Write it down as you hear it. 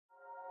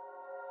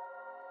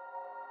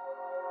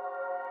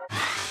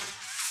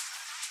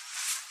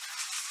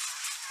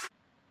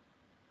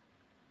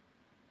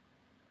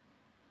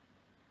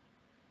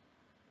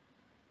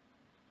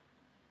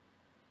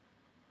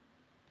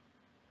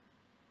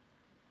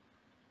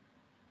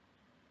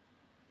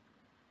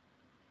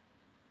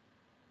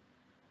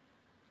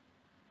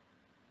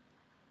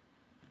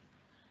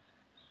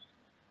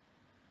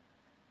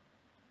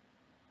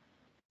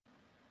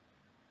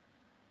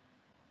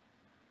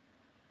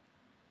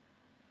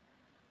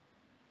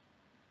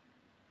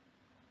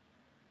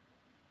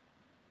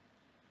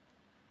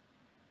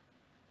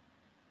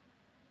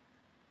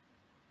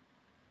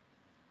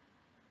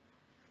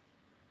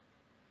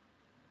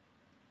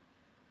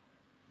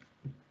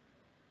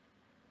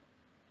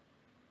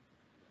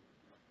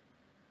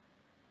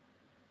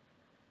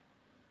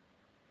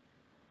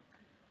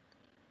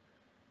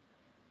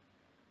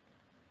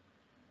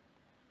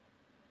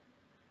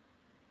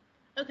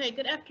Okay,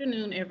 good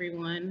afternoon,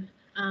 everyone.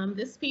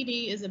 This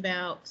PD is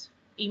about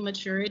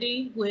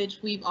e-maturity, which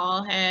we've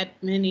all had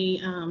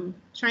many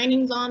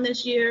trainings on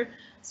this year.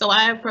 So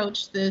I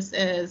approached this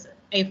as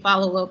a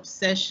follow-up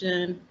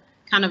session,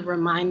 kind of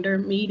reminder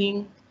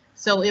meeting.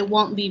 So it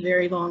won't be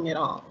very long at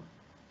all.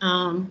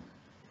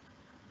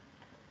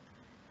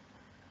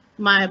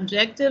 My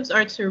objectives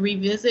are to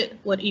revisit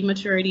what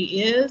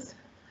e-maturity is,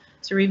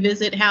 to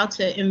revisit how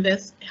to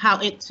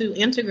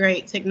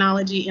integrate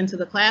technology into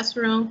the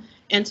classroom,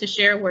 and to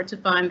share where to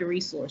find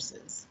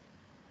resources.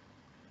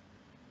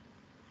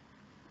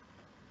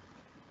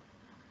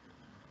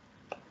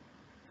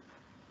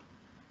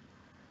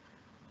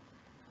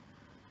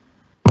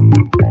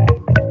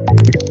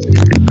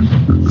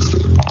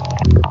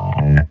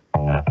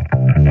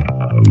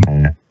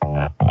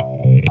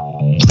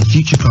 The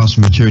Future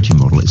Classroom Maturity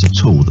Model is a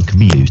tool that can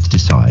be used to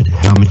decide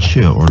how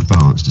mature or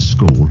advanced a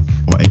school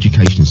or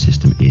education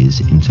system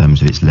is in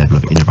terms of its level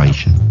of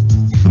innovation.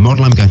 The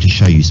model I'm going to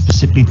show you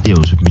specifically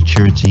deals with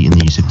maturity in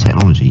the use of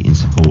technology in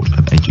support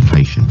of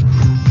education.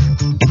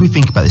 If we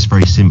think about this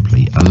very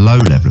simply, a low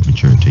level of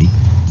maturity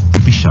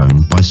would be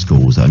shown by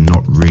schools that are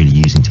not really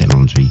using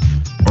technology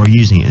or are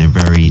using it in a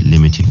very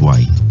limited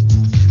way.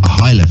 A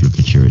high level of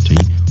maturity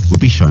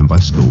would be shown by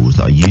schools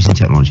that are using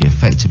technology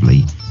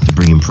effectively to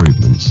bring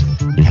improvements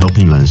in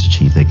helping learners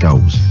achieve their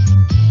goals.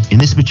 In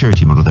this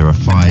maturity model, there are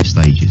 5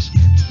 stages.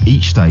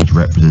 Each stage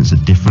represents a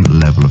different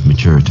level of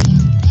maturity,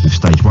 with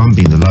stage 1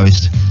 being the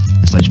lowest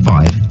and stage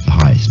 5 the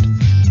highest.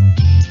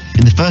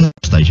 In the first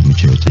stage of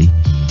maturity,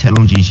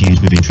 technology is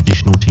used within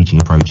traditional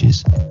teaching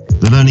approaches.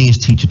 The learning is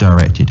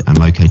teacher-directed and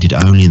located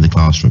only in the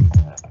classroom,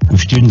 with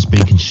students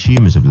being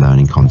consumers of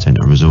learning content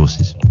and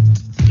resources.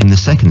 In the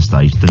second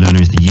stage, the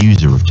learner is the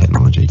user of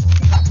technology.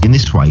 In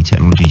this way,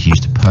 technology is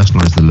used to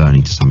personalise the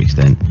learning to some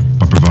extent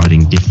by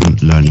providing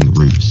different learning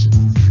routes.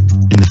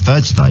 In the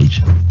third stage,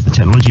 the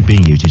technology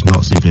being used is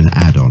not simply an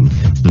add-on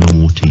to the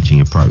normal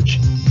teaching approach,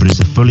 but is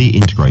a fully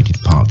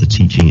integrated part of the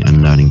teaching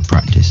and learning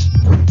practice.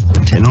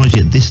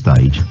 Technology at this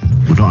stage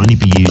will not only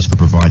be used for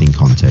providing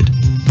content,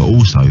 but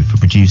also for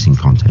producing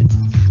content.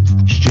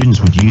 Students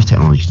would use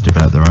technology to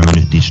develop their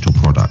own digital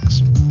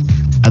products.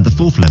 At the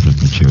fourth level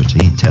of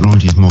maturity,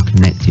 technology is more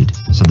connected,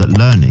 so that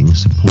learning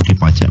supported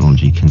by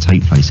technology can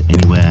take place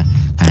anywhere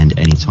and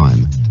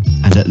anytime.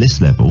 And at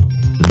this level,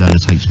 the learner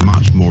takes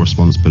much more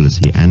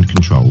responsibility and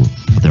control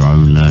of their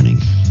own learning.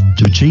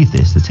 To achieve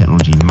this, the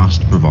technology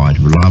must provide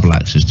reliable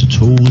access to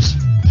tools,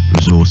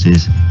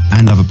 resources,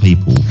 and other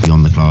people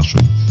beyond the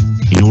classroom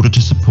in order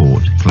to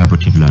support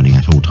collaborative learning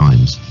at all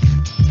times.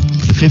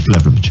 The fifth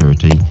level of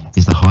maturity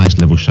is the highest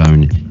level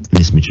shown in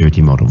this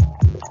maturity model.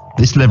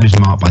 This level is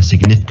marked by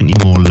significantly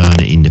more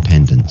learner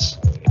independence.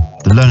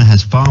 The learner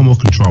has far more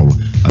control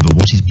over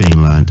what is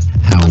being learned,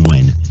 how and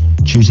when,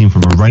 choosing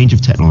from a range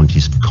of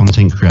technologies for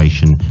content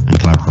creation and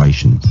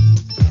collaboration.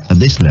 At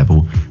this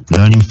level,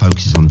 learning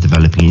focuses on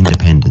developing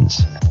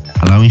independence,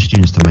 allowing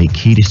students to make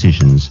key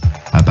decisions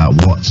about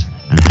what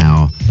and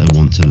how they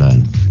want to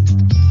learn.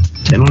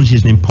 Technology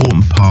is an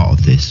important part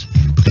of this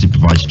because it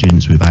provides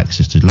students with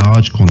access to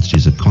large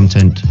quantities of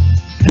content,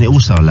 and it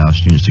also allows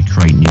students to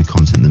create new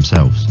content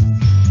themselves.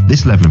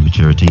 This level of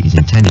maturity is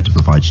intended to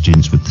provide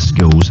students with the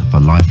skills for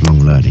lifelong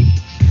learning,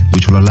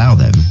 which will allow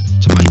them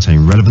to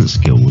maintain relevant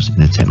skills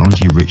in a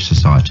technology-rich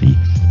society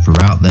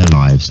throughout their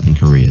lives and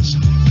careers.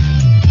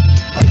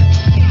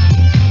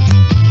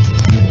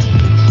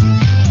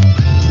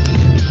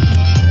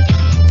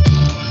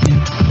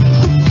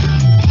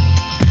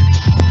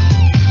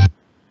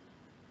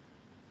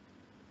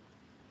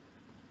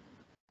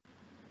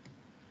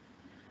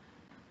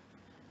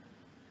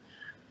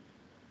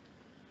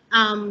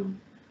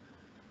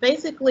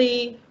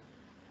 Basically,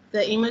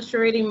 the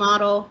e-maturity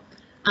model,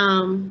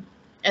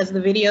 as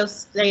the video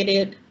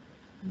stated,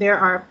 there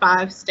are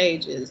 5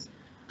 stages.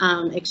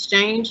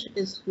 Exchange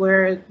is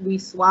where we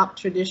swap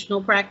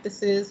traditional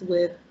practices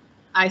with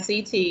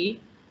ICT.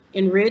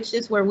 Enrich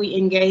is where we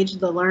engage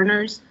the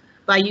learners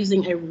by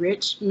using a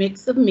rich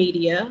mix of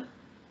media.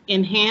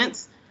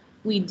 Enhance,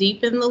 we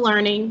deepen the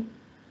learning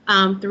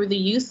through the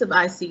use of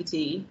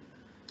ICT.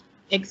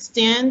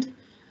 Extend,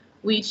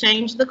 we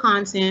change the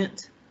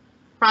content,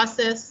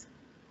 process,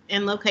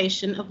 and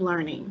location of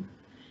learning.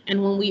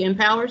 And when we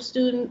empower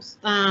students,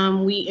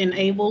 we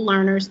enable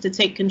learners to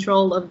take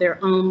control of their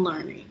own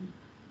learning.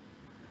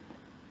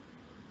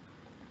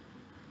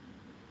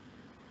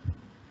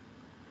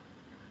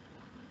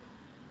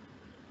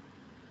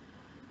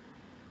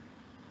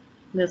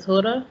 Ms.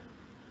 Huda?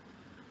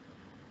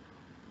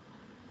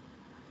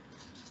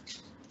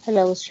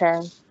 Hello,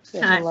 Sharon.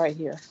 Yes, Hi. I'm right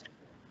here.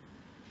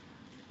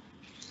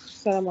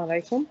 السلام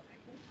عليكم.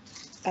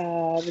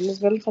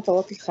 بالنسبة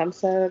للخطوات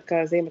الخمسة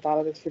زي ما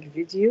اتعرضت في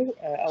الفيديو،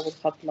 أول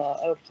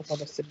خطوة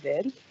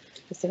الاستبدال،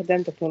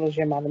 استخدام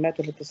تكنولوجيا المعلومات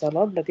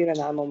والاتصالات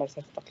بديلا عن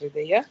الممارسات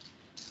التقليدية.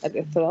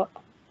 الإثراء،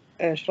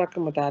 إشراك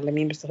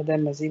المتعلمين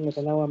باستخدام مزيج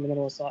متنوع من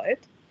الوسائط.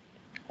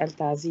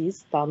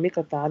 التعزيز، تعميق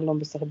التعلم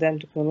باستخدام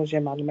تكنولوجيا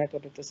المعلومات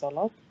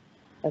والاتصالات.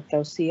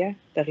 التوسيع،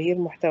 تغيير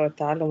محتوى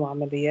التعلم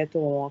وعملياته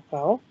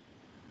ومواقعه.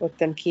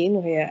 والتمكين،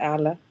 وهي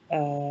أعلى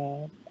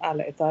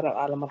إطار أو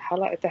أعلى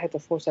مرحلة إتاحة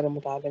الفرصة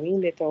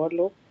للمتعلمين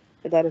ليتولوا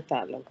إدارة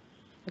التعلم.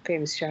 Okay,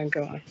 Ms. Sharon,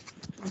 go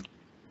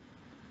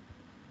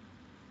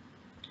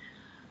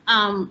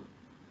on.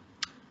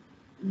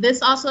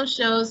 This also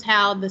shows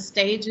how the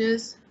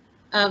stages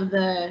of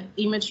the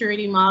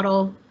e-maturity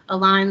model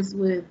aligns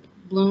with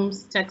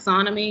Bloom's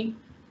taxonomy.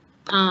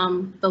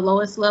 The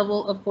lowest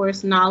level, of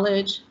course,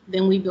 knowledge,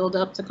 then we build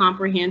up to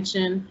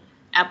comprehension,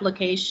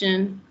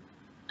 application,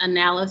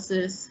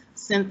 analysis,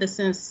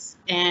 synthesis,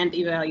 and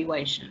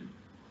evaluation.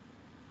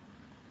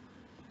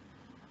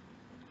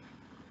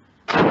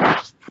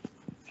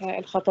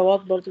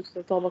 الخطوات برضو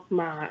تتطابق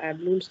مع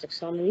بلومز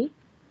تاكسونومي.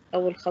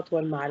 أول خطوة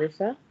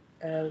المعرفة،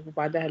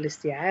 وبعدها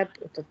الاستيعاب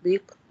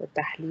والتطبيق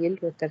والتحليل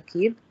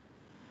والتركيب،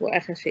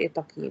 وآخر شيء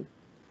التقييم.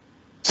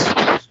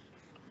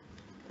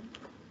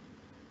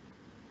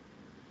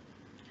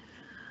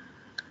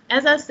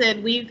 As I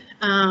said, we've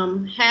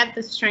had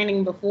this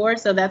training before,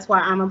 so that's why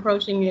I'm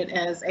approaching it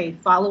as a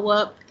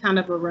follow-up, kind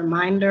of a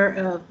reminder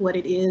of what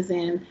it is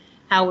and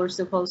how we're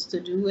supposed to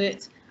do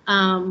it.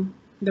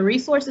 The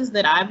resources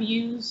that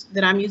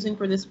I'm using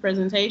for this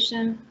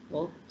presentation,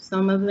 well,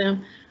 some of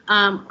them,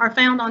 are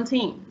found on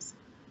Teams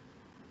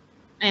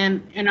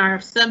and in our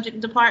subject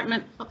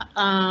department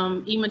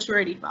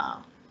e-maturity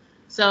file.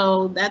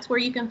 So that's where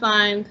you can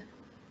find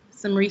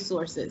some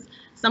resources.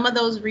 Some of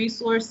those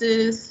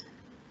resources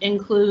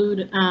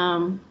include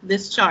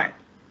this chart.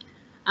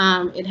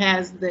 It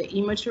has the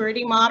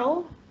e-maturity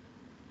model,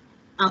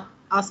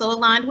 also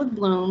aligned with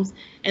Bloom's,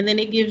 and then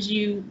it gives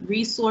you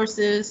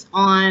resources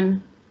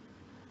on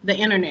the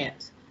internet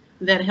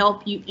that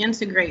help you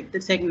integrate the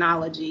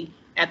technology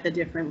at the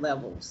different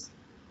levels.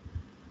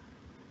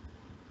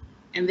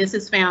 And this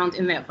is found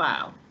in that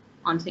file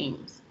on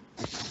Teams.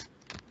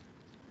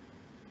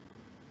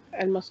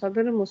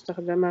 المصادر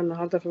المستخدمة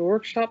النهاردة في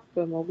الوركشوب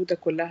موجودة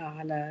كلها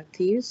على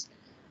تيمز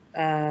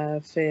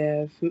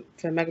في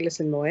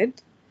مجلس المواد،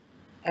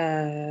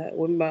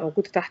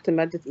 وموجودة تحت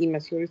مادة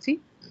e-maturity.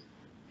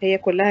 هي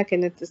كلها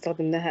كانت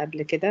استخدمناها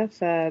قبل كده،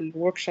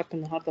 فالوركشوب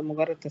النهاردة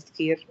مجرد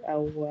تذكير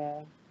أو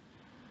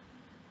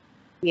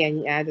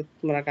يعني إعادة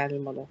مراجعة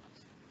للموضوع.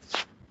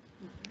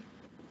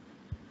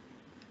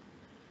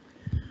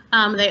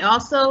 They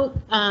also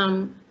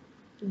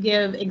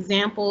give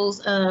examples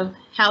of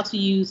how to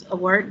use a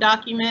Word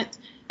document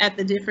at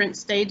the different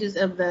stages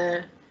of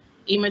the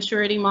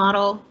e-maturity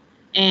model,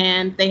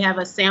 and they have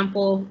a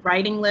sample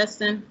writing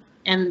lesson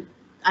and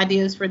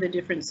ideas for the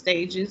different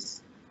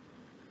stages.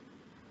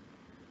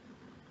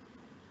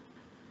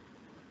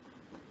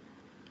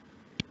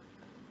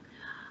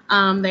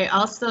 They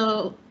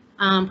also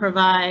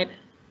provide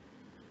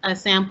a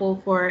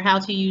sample for how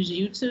to use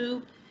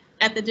YouTube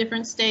at the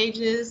different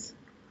stages.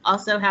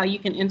 Also, how you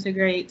can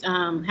integrate,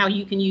 how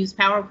you can use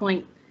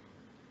PowerPoint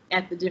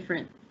at the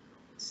different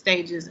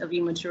stages of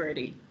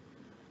e-maturity.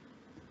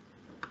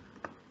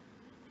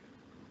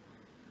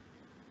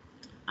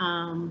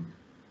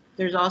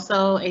 There's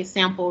also a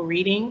sample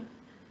reading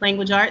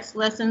language arts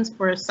lessons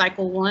for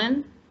cycle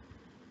 1,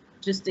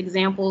 just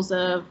examples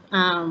of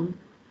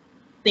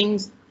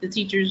things the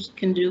teachers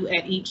can do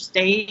at each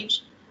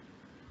stage.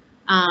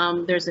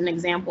 There's an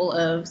example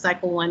of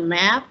cycle 1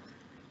 math.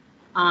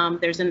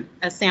 There's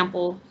a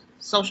sample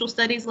social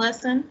studies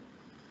lesson.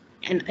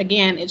 And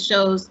again, it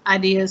shows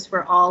ideas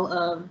for all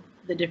of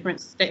the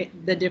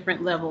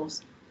different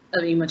levels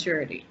of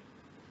e-maturity.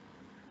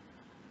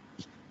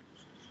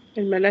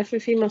 الملف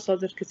فيه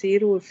مصادر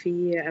كتير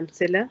وفيه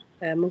أمثلة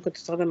ممكن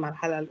تستخدم مع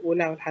الحلقة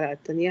الأولى أو الحلقة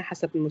الثانية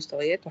حسب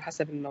المستويات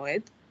وحسب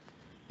المواد،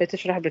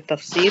 بتشرح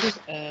بالتفصيل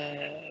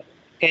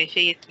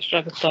كيفية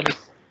إشراك الطالب.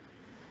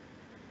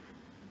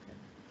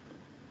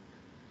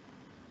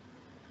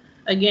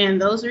 Again,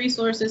 those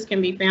resources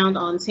can be found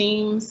on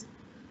Teams,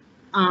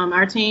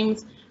 our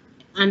Teams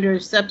under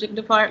subject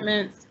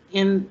departments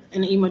in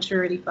an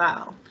e-maturity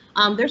file.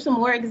 There's some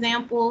more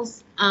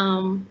examples,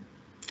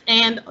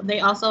 and they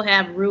also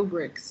have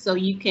rubrics, so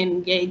you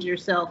can gauge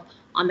yourself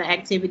on the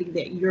activity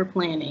that you're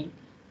planning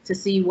to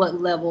see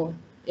what level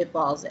it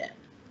falls at.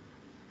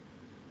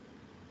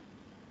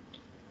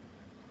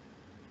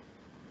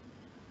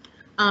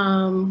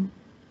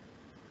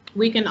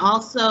 We can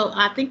also,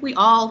 I think we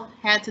all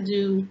had to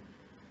do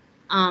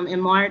in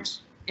March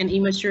an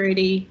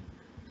e-maturity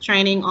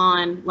training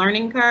on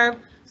learning curve.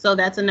 So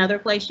that's another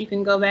place you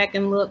can go back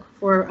and look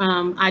for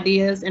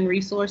ideas and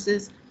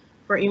resources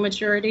for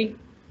e-maturity.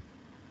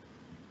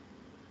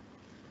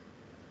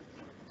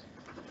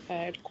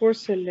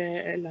 الكورس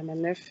اللي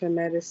عملناه في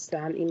مارس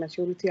عن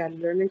e-maturity على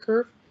learning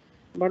curve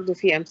برضو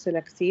في أمثلة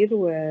كتير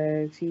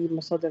وفي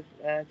مصادر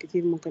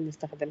كتير ممكن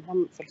نستخدمها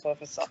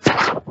في الصف.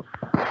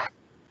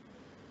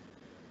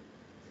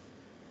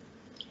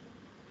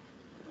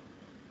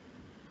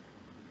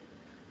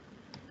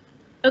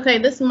 Okay,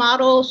 this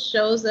model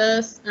shows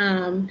us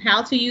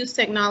how to use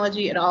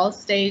technology at all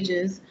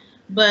stages,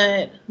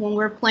 but when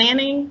we're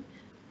planning,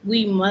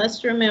 we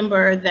must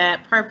remember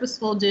that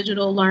purposeful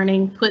digital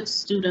learning puts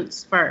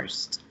students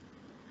first.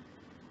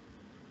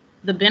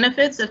 The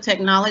benefits of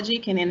technology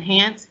can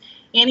enhance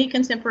any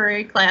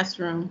contemporary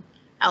classroom.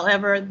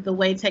 However, the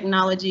way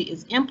technology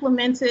is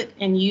implemented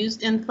and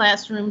used in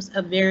classrooms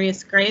of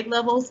various grade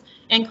levels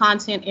and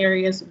content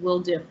areas will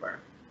differ.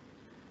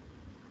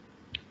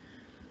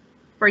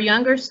 For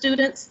younger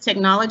students,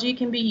 technology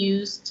can be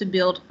used to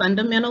build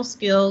fundamental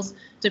skills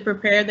to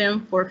prepare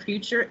them for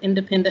future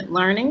independent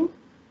learning.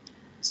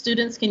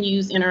 Students can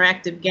use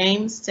interactive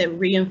games to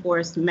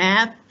reinforce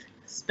math,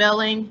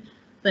 spelling,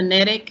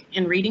 phonetic,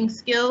 and reading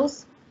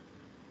skills.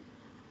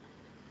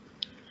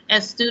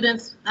 As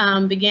students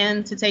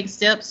begin to take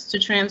steps to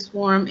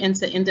transform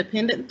into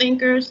independent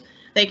thinkers,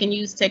 they can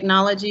use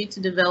technology to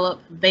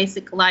develop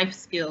basic life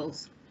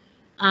skills.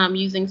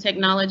 Using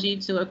technology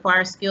to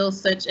acquire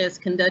skills such as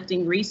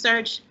conducting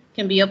research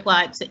can be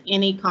applied to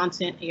any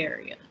content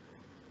area.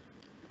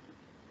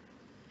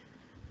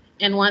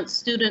 And once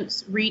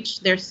students reach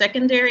their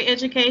secondary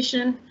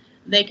education,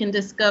 they can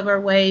discover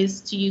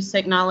ways to use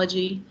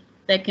technology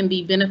that can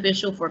be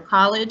beneficial for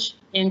college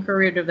and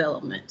career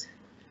development.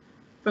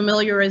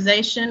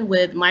 Familiarization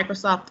with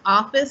Microsoft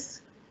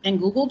Office and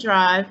Google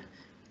Drive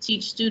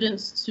teach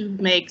students to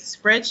make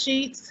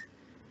spreadsheets,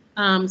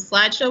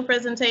 slideshow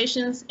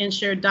presentations, and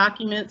share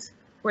documents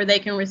where they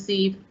can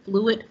receive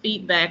fluid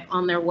feedback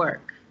on their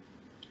work.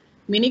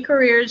 Many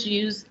careers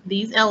use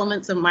these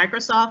elements of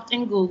Microsoft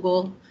and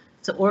Google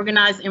to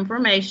organize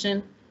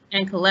information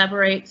and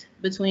collaborate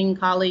between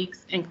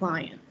colleagues and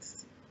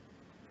clients.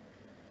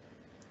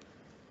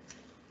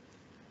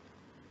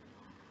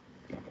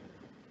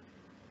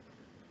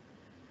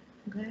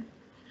 Okay,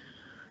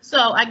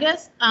 so I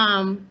guess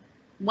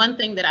one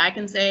thing that I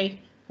can say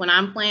when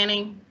I'm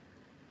planning,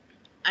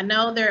 I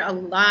know there are a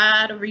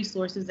lot of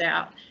resources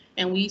out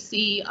and we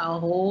see a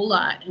whole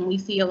lot and we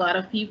see a lot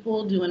of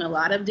people doing a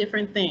lot of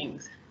different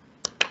things.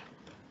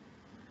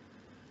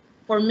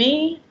 For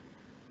me,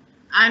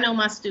 I know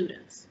my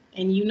students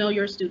and you know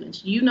your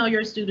students. You know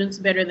your students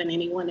better than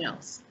anyone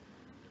else.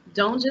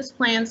 Don't just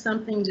plan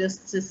something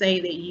just to say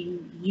that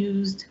you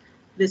used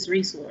this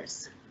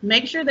resource.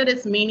 Make sure that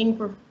it's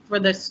meaningful for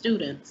the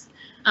students.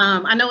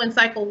 I know in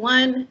cycle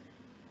 1,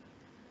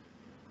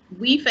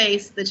 we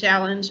face the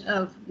challenge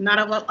of not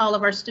all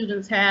of our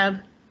students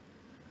have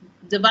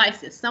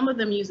devices. Some of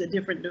them use a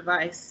different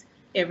device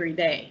every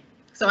day.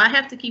 So I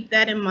have to keep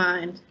that in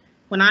mind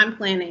when I'm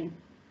planning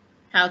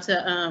how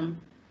to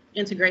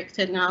integrate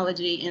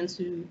technology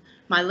into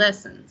my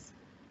lessons.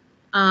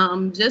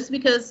 Just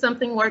because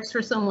something works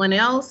for someone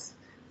else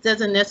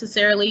doesn't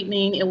necessarily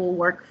mean it will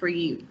work for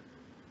you.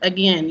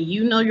 Again,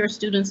 you know your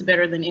students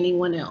better than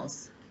anyone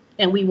else.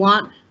 And we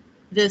want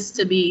this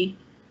to be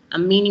a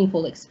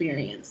meaningful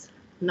experience,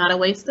 not a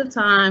waste of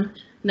time,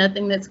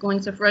 nothing that's going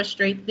to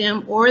frustrate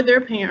them or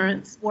their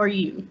parents or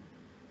you.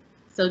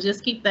 So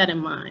just keep that in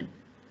mind.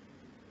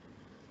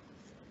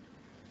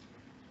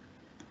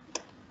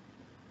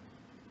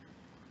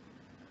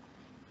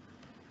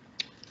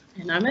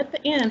 And I'm at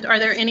the end. Are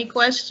there any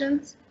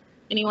questions?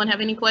 Anyone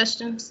have any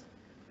questions?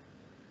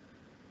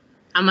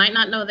 I might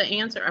not know the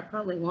answer, I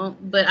probably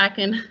won't, but I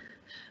can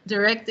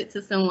direct it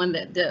to someone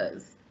that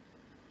does.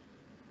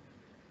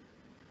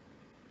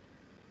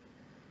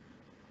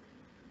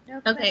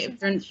 No Okay,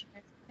 questions.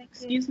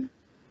 excuse me.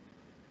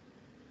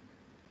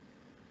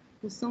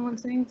 Was someone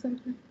saying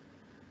something?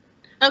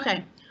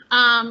 Okay,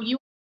 you